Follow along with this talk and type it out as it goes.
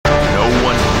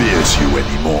you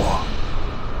anymore.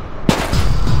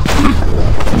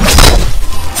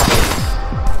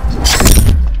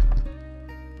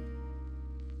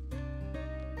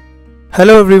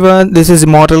 Hello everyone, this is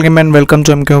Immortal Game and welcome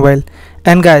to MK Mobile.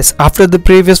 And guys, after the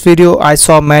previous video I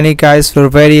saw many guys were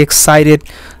very excited,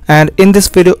 and in this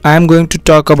video I am going to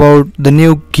talk about the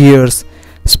new gears,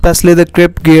 especially the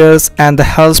Krypt gears and the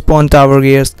Hellspawn Tower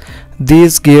gears.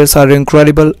 These gears are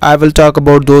incredible. I will talk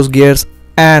about those gears,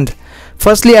 and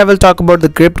firstly I will talk about the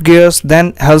Krypt gears,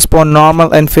 then Hellspawn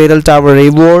normal and Fatal Tower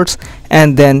rewards,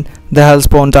 and then the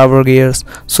Hellspawn Tower gears.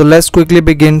 So let's quickly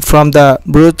begin from the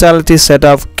brutality set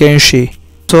of Kenshi.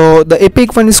 So the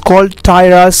epic one is called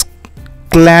Tyra's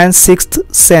Clan Sixth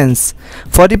Sense.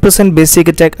 40% basic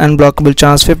attack unblockable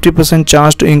chance, 50%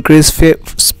 chance to increase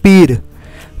speed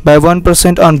by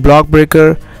 1% on block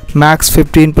breaker, max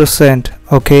 15%.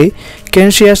 Okay,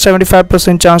 Kenshi has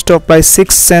 75% chance to apply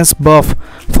 6th sense buff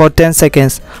for 10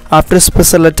 seconds after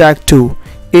special attack 2.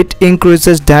 It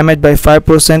increases damage by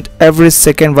 5% every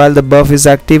second while the buff is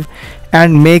active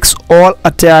and makes all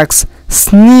attacks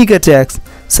sneak attacks.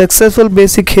 Successful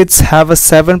basic hits have a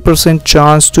 7%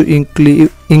 chance to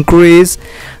increase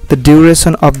the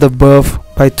duration of the buff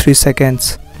by 3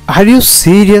 seconds. Are you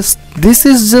serious? This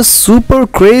is just super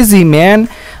crazy, man.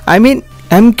 I mean,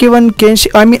 MK1 Kenshi,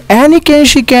 any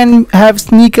Kenshi can have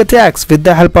sneak attacks with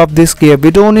the help of this gear. We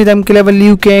don't need MK11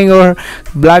 Liu Kang or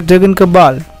Black Dragon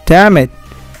Cabal. Damn it.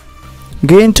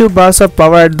 Gain 2 bars of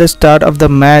power at the start of the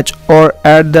match or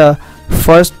at the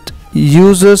first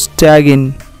user's tag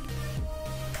in,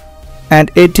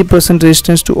 and 80%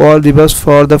 resistance to all debuffs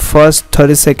for the first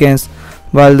 30 seconds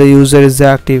while the user is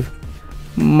active.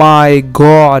 My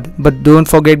god. But don't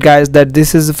forget guys that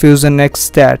this is the Fusion X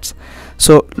stats.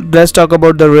 So let's talk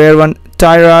about the rare one.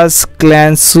 Tyra's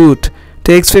Clan Suit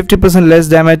takes 50% less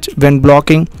damage when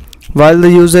blocking. While the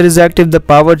user is active, the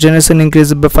power generation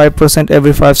increases by 5%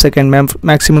 every 5 seconds,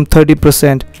 maximum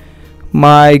 30%.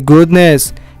 My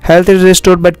goodness. Health is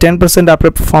restored by 10% after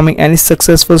performing any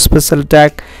successful special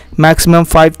attack, maximum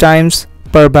 5 times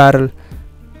per barrel.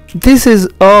 This is,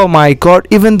 oh my god,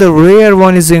 even the rare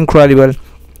one is incredible.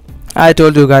 I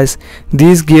told you guys,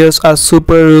 these gears are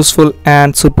super useful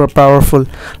and super powerful.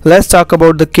 Let's talk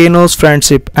about the Kano's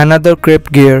Friendship, another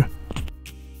Krypt gear.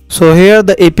 So here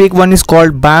the epic one is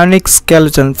called Bionic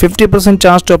Skeleton. 50%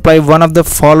 chance to apply one of the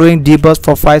following debuffs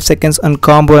for 5 seconds on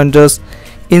combo enters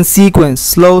in sequence: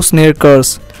 slow, snare,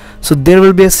 curse. So there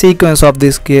will be a sequence of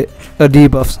these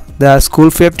debuffs. There are cool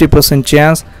 50%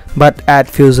 chance, but at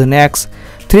Fusion X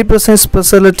 3%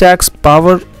 special attacks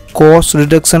power cost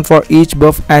reduction for each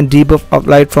buff and debuff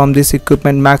applied from this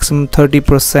equipment, maximum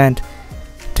 30%.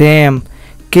 Damn.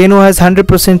 Kano has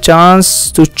 100%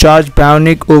 chance to charge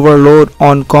Bionic Overload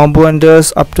on combo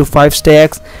enders up to 5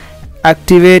 stacks.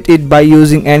 Activate it by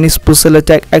using any special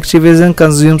attack. Activation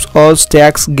consumes all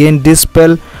stacks. Gain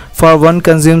Dispel for 1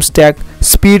 consumed stack.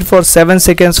 Speed for 7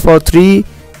 seconds for 3,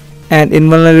 and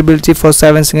invulnerability for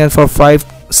 7 seconds for 5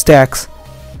 stacks.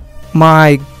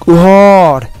 My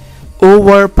god,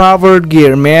 overpowered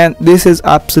gear, man. This is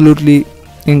absolutely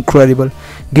incredible.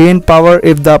 Gain power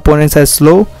if the opponent has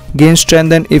slow, gain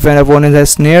strengthen if an opponent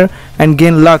has snare, and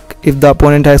gain luck if the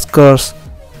opponent has curse.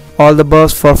 All the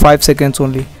buffs for 5 seconds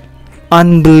only.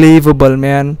 Unbelievable,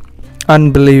 man.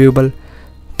 Unbelievable.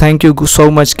 Thank you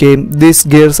so much game. These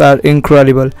gears are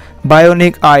incredible.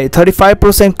 Bionic Eye,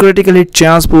 35% critical hit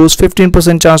chance boost,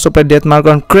 15% chance to apply death mark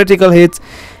on critical hits.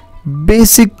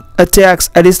 Basic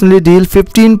attacks additionally deal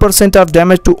 15% of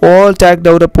damage to all tagged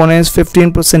out opponents,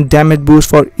 15% damage boost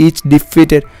for each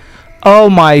defeated. Oh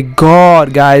my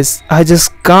god guys, I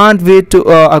just can't wait to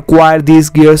acquire these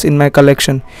gears in my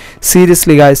collection.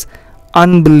 Seriously guys,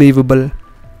 unbelievable.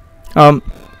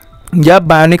 Yeah,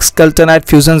 Bionic Skeleton at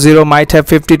Fusion 0 might have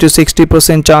 50 to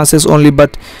 60% chances only,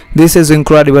 but this is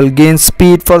incredible. Gain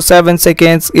speed for 7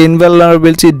 seconds,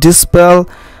 invulnerability, Dispel.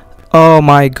 Oh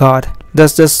my god,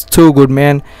 that's just too good,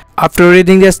 man. After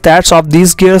reading the stats of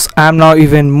these gears, I am now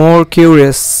even more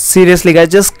curious. Seriously guys,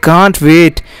 just can't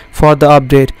wait for the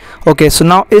update. Okay, so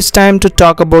now it's time to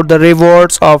talk about the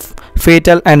rewards of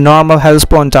Fatal and normal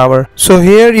Hellspawn Tower. So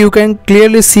here you can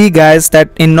clearly see guys that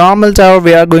in normal tower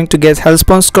we are going to get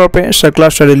Hellspawn Scorpion, Circular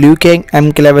Shadow Liu Kang,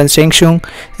 MK11 Shang Tsung,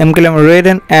 MK11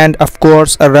 Raiden, and of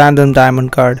course a random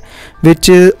diamond card, which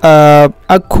is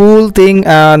a cool thing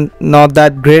and not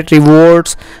that great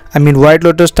rewards. I mean, White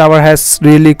Lotus Tower has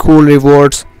really cool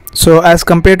rewards. So as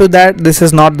compared to that, this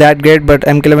is not that great, but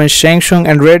MK11 Shang Tsung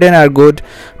and Raiden are good.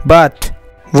 But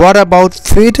what about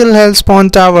Fatal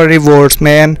Hellspawn Tower rewards,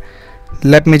 man?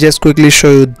 Let me just quickly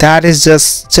show you. That is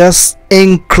just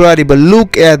incredible.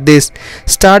 Look at this.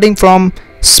 Starting from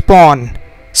spawn,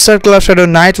 Circle of Shadow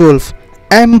Nightwolf,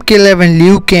 MK11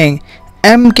 Liu Kang,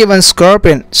 MK1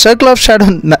 Scorpion. Circle of Shadow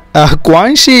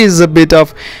Quan Chi is a bit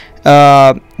of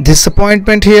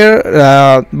disappointment here,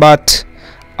 but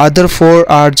other four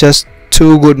are just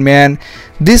too good, man.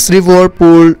 This reward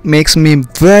pool makes me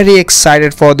very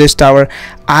excited for this tower.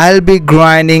 I'll be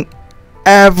grinding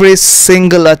every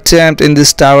single attempt in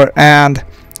this tower, and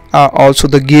also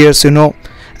the gears, you know.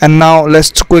 And now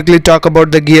let's quickly talk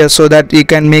about the gears so that you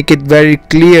can make it very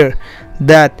clear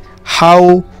that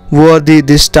how worthy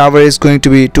this tower is going to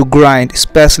be to grind,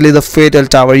 especially the fatal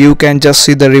tower. You can just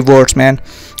see the rewards, man.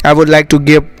 I would like to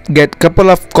get couple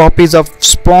of copies of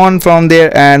Spawn from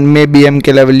there, and maybe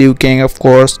MK level Liu Kang, of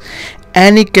course.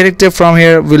 Any character from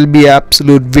here will be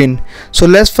absolute win. So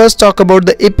let's first talk about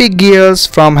the epic gears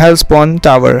from Hellspawn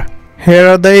tower. Here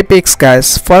are the epics,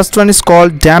 guys. First one is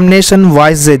called Damnation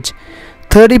Visage.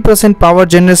 30% power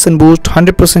generation boost,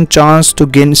 100% chance to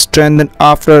gain strengthen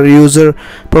after user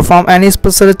perform any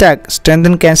special attack.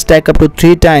 Strengthen can stack up to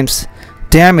 3 times.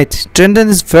 Damn it, strengthen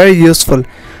is very useful.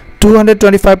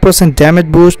 225% damage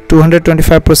boost,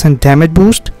 225% damage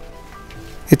boost.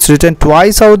 It's written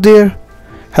twice out there.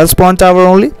 Hellspawn tower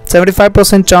only.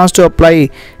 75% chance to apply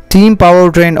team power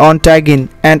drain on tagging,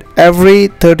 and every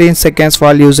 13 seconds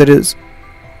while user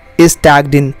is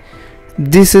tagged in.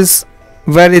 This is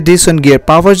very decent gear.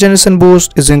 Power generation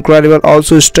boost is incredible.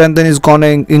 Also strengthen is gonna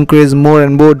increase more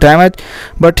and more damage,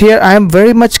 but here I am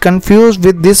very much confused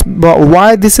with this.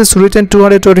 Why this is written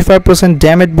 225%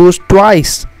 damage boost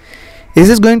twice? Is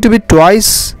this going to be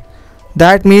twice?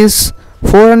 That means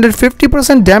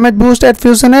 450% damage boost at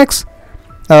Fusion X.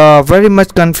 Very much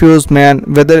confused, man,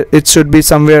 whether it should be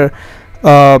somewhere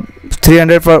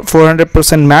 300 for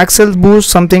 400% max health boost,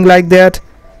 something like that.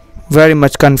 Very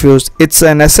much confused. It's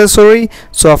an accessory,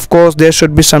 so of course there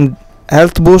should be some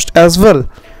health boost as well,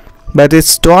 but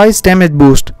it's twice damage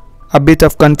boost. A bit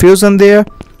of confusion there.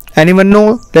 Anyone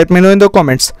know? Let me know in the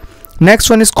comments. Next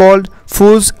one is called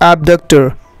Fool's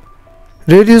Abductor.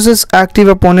 Reduces active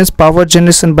opponent's power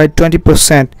generation by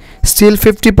 20%, steal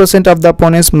 50% of the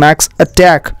opponent's max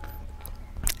attack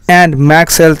and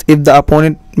max health if the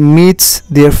opponent meets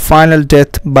their final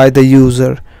death by the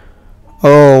user.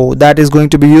 Oh, that is going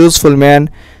to be useful, man.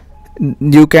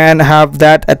 You can have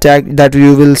that attack that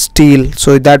you will steal,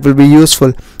 so that will be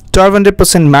useful.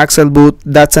 1200% max health boost,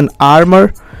 that's an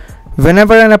armor.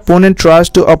 Whenever an opponent tries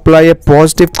to apply a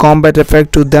positive combat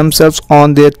effect to themselves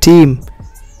on their team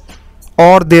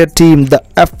or the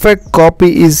effect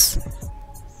copy is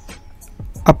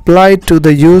applied to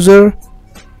the user.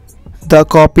 The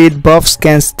copied buffs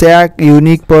can stack.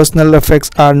 Unique personal effects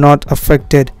are not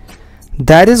affected.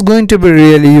 That is going to be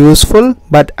really useful,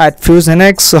 but at Fusion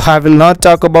X, so I will not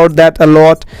talk about that a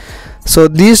lot. So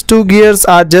these two gears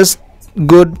are just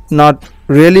good, not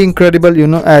really incredible, you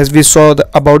know, as we saw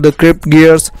about the Krypt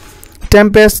gears.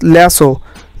 Tempest Lasso,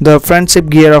 the friendship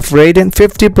gear of Raiden,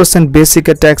 50% basic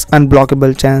attacks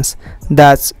unblockable chance.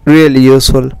 That's really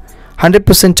useful.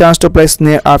 100% chance to apply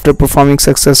snare after performing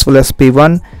successful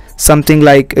SP1, something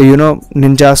like, you know,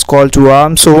 ninja's call to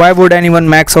arms. So why would anyone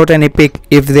max out an epic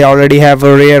if they already have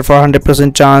a rare for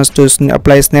 100% chance to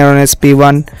apply snare on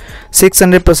SP1?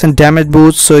 600% damage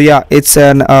boost, so yeah, it's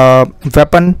an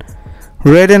weapon.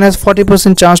 Raiden has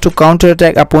 40% chance to counter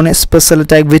attack opponent's special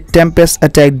attack with Tempest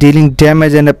attack, dealing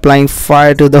damage and applying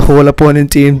fire to the whole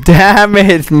opponent team. Damn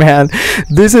it, man,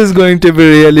 this is going to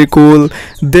be really cool.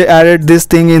 They added this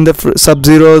thing in the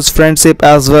Sub-Zero's friendship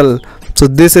as well, so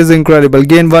this is incredible.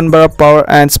 Gain 1 bar of power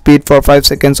and speed for 5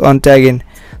 seconds on tagging.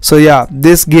 So yeah,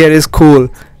 this gear is cool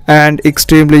and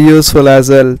extremely useful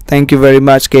as well. Thank you very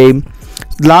much, game.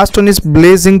 Last one is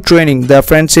Blazing Training, the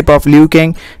friendship of Liu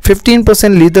Kang.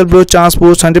 15% lethal blow chance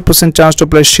boost, 100% chance to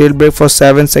apply shield break for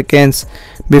 7 seconds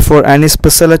before any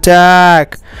special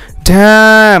attack.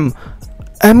 Damn,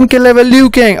 MK level Liu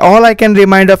Kang. All I can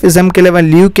remind of is MK level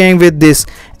Liu Kang with this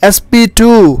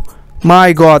SP2.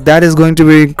 My god, that is going to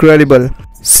be incredible.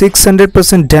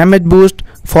 600% damage boost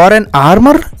for an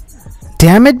armor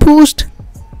damage boost.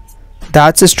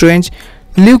 That's strange.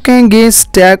 Liu Kang gains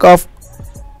stack of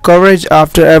courage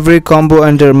after every combo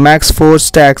under max 4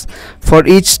 stacks. For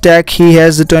each stack he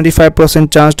has a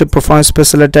 25% chance to perform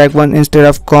special attack 1 instead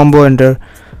of combo under.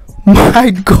 My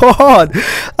god,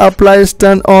 apply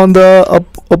stun on the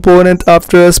opponent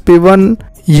after SP1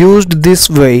 used this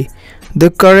way.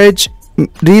 The courage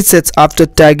resets after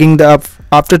tagging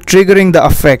after triggering the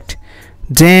effect.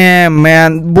 Damn,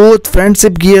 man, both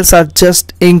friendship gears are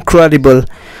just incredible.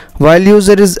 While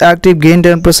user is active, gain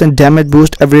 10% damage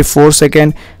boost every 4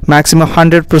 seconds, maximum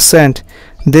 100%.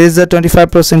 There is a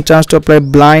 25% chance to apply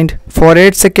blind for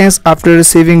 8 seconds after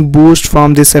receiving boost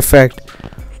from this effect.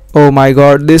 Oh my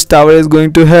god, this tower is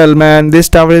going to hell, man. This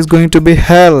tower is going to be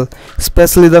hell,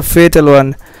 especially the fatal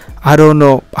one. I don't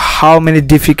know how many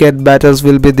difficult battles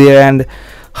will be there and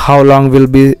how long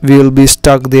we will be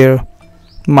stuck there.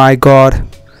 My god,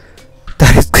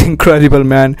 that is incredible,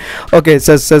 man. Okay,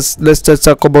 so let's just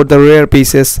talk about the rare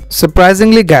pieces.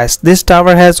 Surprisingly guys, this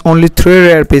tower has only 3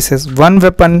 rare pieces: one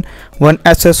weapon, one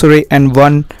accessory, and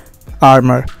one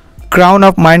armor. Crown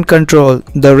of Mind Control,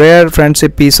 the rare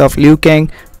friendship piece of Liu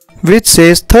Kang, which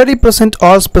says 30%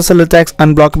 all special attacks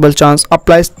unblockable chance,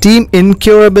 applies team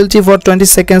incurability for 20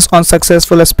 seconds on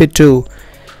successful SP2.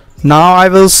 Now I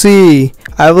will see you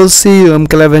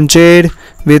MK11 Jade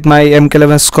with my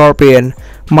MK11 Scorpion.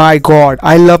 My god,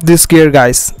 I love this gear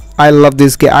guys. I love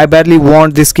this gear. I badly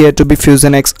want this gear to be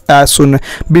Fusion X as soon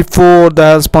before the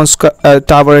Hellspawn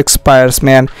tower expires,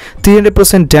 man.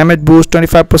 300% damage boost,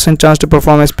 25% chance to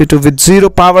perform SP2 with 0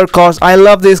 power cost. I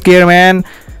love this gear, man.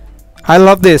 I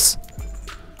love this.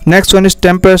 Next one is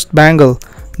Tempest Bangle,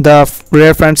 the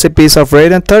rare friendship piece of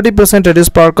raiden. 30%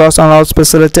 reduced power cost on all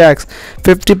special attacks,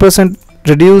 50%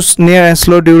 reduced near and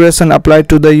slow duration applied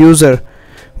to the user,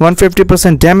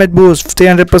 150% damage boost,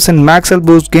 300% max health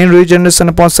boost, gain regeneration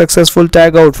upon successful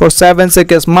tag out for 7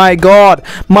 seconds. My god,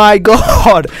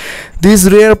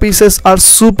 these rare pieces are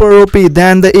super OP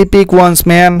than the epic ones,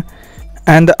 man.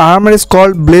 And the armor is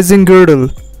called Blazing Girdle.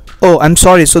 Oh, I'm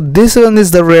sorry, so this one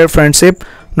is the rare friendship,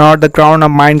 not the Crown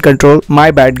of Mind Control. My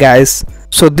bad guys.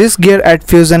 So this gear at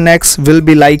Fusion X will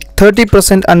be like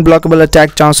 30% unblockable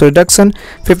attack chance reduction,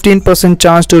 15%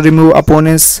 chance to remove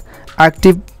opponents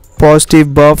active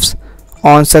positive buffs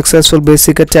on successful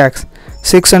basic attacks,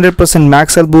 600%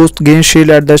 max health boost, gain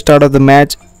shield at the start of the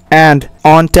match, and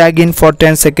on tag in for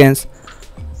 10 seconds.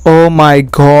 Oh my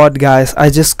god guys, I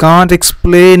just can't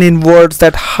explain in words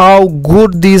that how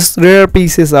good these rare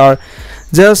pieces are.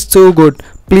 Just so good.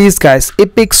 Please guys,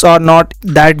 epics are not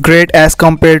that great as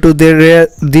compared to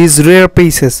these rare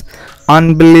pieces.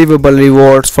 Unbelievable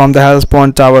rewards from the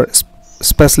Hellspawn tower,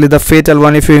 especially the fatal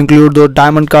one. If you include those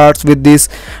diamond cards with these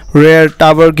rare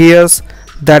tower gears,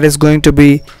 that is going to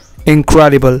be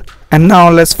incredible. And now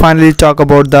let's finally talk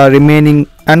about the remaining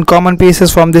uncommon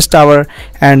pieces from this tower,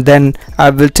 and then I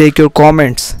will take your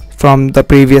comments from the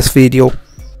previous video.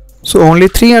 So only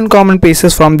 3 uncommon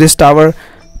pieces from this tower.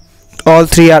 All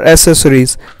 3 are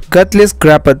accessories. Gutless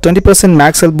Grapper, 20%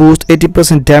 max health boost,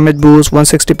 80% damage boost,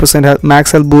 160%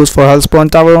 max health boost for Hellspawn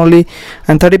tower only,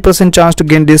 and 30% chance to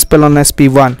gain dispel on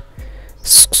SP1.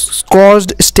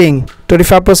 Scorched Sting,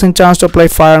 25% chance to apply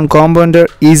fire on combo under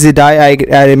easy die.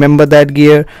 I remember that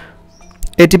gear.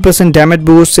 80% damage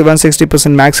boost,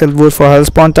 160% max health boost for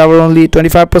Hellspawn tower only,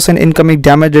 25% incoming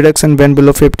damage reduction when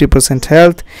below 50%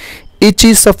 health.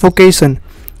 Itchy Suffocation,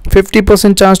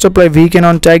 50% chance to apply weaken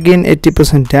on tag in,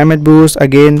 80% damage boost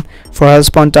again for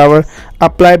Hellspawn tower.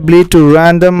 Apply bleed to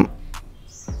random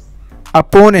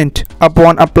opponent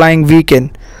upon applying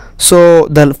weaken. So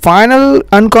the final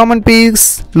uncommon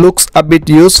piece looks a bit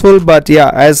useful, but yeah,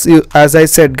 as I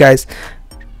said guys,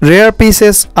 rare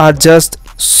pieces are just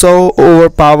so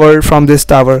overpowered from this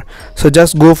tower. So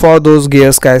just go for those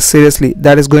gears guys, seriously,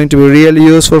 that is going to be really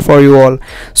useful for you all.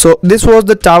 So this was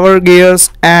the tower gears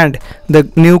and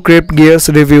the new Krypt gears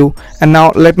review. And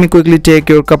now let me quickly take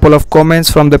your couple of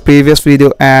comments from the previous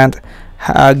video and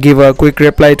give a quick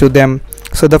reply to them.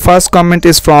 So the first comment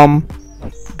is from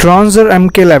Dronzer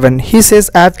MK11. He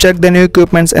says, I've checked the new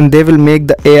equipments and they will make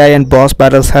the AI and boss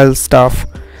battles hell stuff.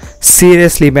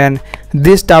 Seriously man,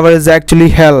 this tower is actually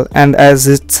hell, and as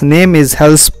its name is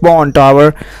Hellspawn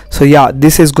tower, so yeah,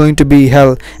 this is going to be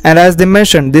hell. And as they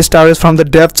mentioned, this tower is from the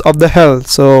depths of the hell,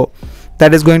 so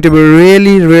that is going to be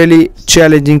really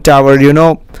challenging tower, you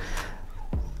know,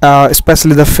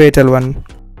 especially the fatal one.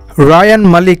 Ryan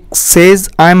Malik says,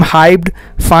 I'm hyped,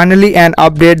 finally an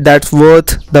update that's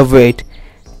worth the wait.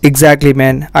 Exactly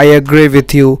man, I agree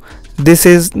with you. This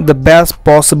is the best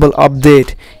possible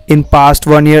update in past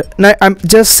 1 year. Now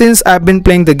since I've been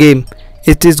playing the game,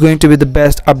 it is going to be the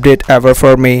best update ever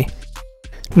for me.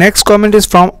 Next comment is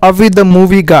from Avi the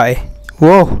movie guy.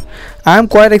 Whoa, I'm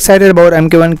quite excited about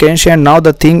MK1 Kenshi and now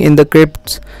the thing in the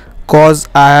Krypt, cause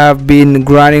I have been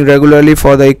grinding regularly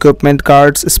for the equipment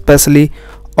cards especially.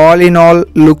 All in all,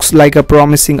 looks like a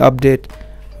promising update.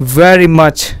 Very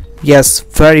much, yes,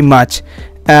 very much.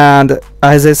 And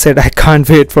as I said, I can't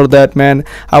wait for that man.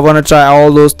 I want to try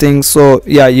all those things. So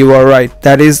yeah, you are right,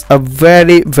 that is a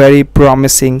very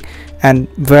promising and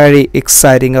very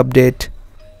exciting update.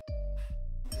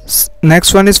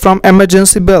 Next one is from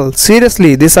Emergency Bell.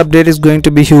 Seriously, this update is going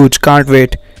to be huge, can't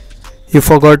wait. You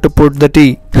forgot to put the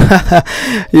T.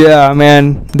 Yeah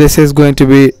man, this is going to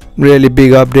be really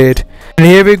big update. And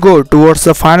here we go towards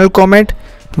the final comment,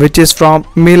 which is from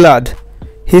Milad.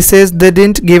 He says they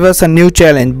didn't give us a new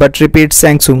challenge but repeat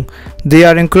Samsung. They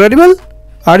are incredible?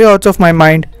 Are you out of my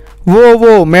mind?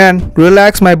 Whoa man,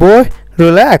 relax my boy,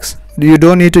 relax. You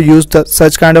don't need to use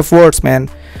such kind of words, man.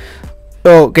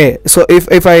 Okay, so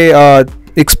if I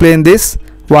explain this,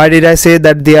 why did I say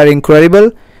that they are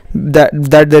incredible, that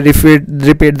they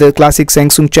repeat the classic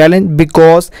Samsung challenge?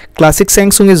 Because classic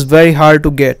Samsung is very hard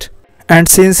to get, and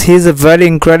since he's a very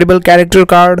incredible character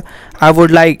card, I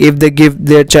would like if they give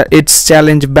their its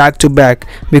challenge back to back,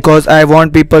 because I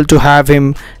want people to have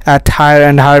him at higher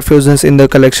and higher fusions in the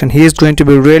collection. He is going to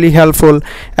be really helpful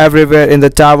everywhere in the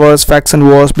towers, faction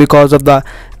wars, because of the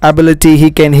ability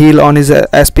he can heal on his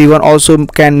SP1, also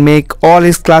can make all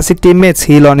his classic teammates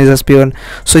heal on his SP1.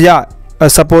 So yeah,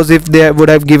 suppose if they would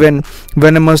have given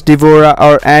Venomous Devourer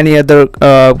or any other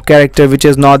character which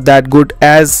is not that good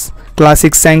as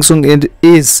classic Samsung it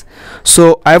is,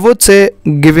 so I would say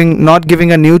not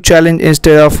giving a new challenge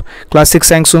instead of classic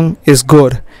Samsung is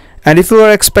good. And if you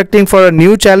are expecting for a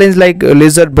new challenge like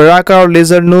Lizard Baraka or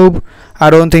Lizard Noob, I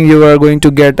don't think you are going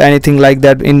to get anything like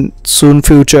that in soon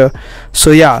future. So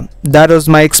yeah, that was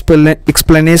my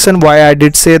explanation why I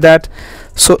did say that.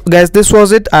 So guys, this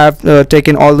was it. I have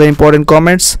taken all the important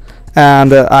comments,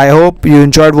 and I hope you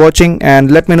enjoyed watching, and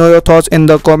let me know your thoughts in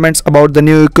the comments about the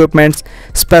new equipments,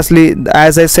 especially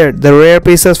as I said, the rare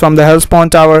pieces from the Hellspawn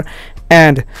Tower,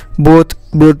 and both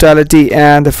brutality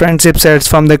and the friendship sets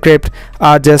from the Krypt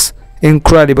are just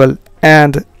incredible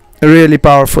and really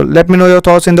powerful. Let me know your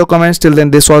thoughts in the comments. Till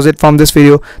then, this was it from this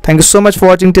video. Thank you so much for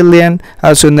watching till the end.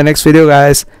 I'll see you in the next video,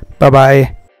 guys. Bye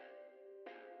bye.